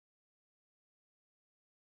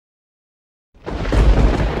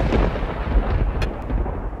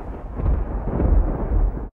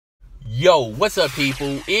Yo, what's up,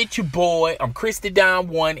 people? It's your boy. I'm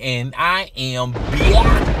Don1, and I am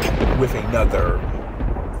back with another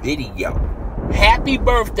video. Happy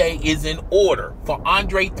birthday is in order for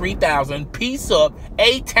Andre 3000. Peace up.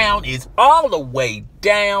 A-Town is all the way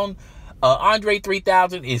down. Andre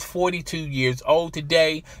 3000 is 42 years old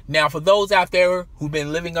today. Now, for those out there who've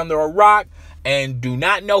been living under a rock and do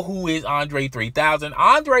not know who is Andre 3000,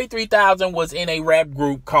 Andre 3000 was in a rap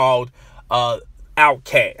group called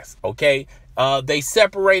Outkast, okay? They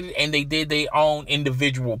separated and they did their own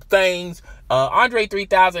individual things. Andre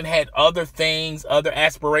 3000 had other things, other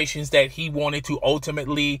aspirations that he wanted to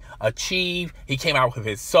ultimately achieve. He came out with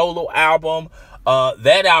his solo album.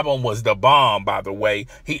 That album was the bomb, by the way.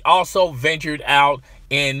 He also ventured out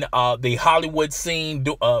in the Hollywood scene,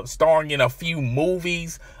 starring in a few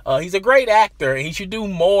movies. He's a great actor, and he should do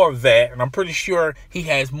more of that. And I'm pretty sure he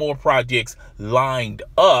has more projects lined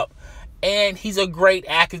up. And he's a great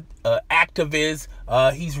activist.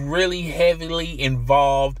 He's really heavily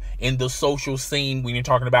involved in the social scene when you're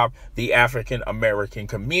talking about the African American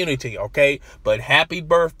community, okay? But happy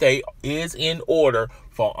birthday is in order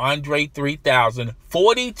for Andre 3000,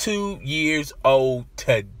 42 years old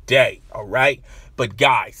today, all right? But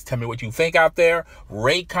guys, tell me what you think out there.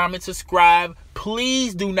 Rate, comment, subscribe.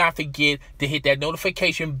 Please do not forget to hit that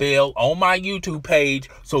notification bell on my YouTube page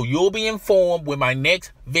so you'll be informed when my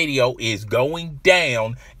next video is going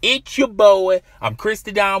down. It's your boy. I'm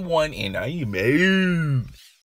Don1, and I'm out.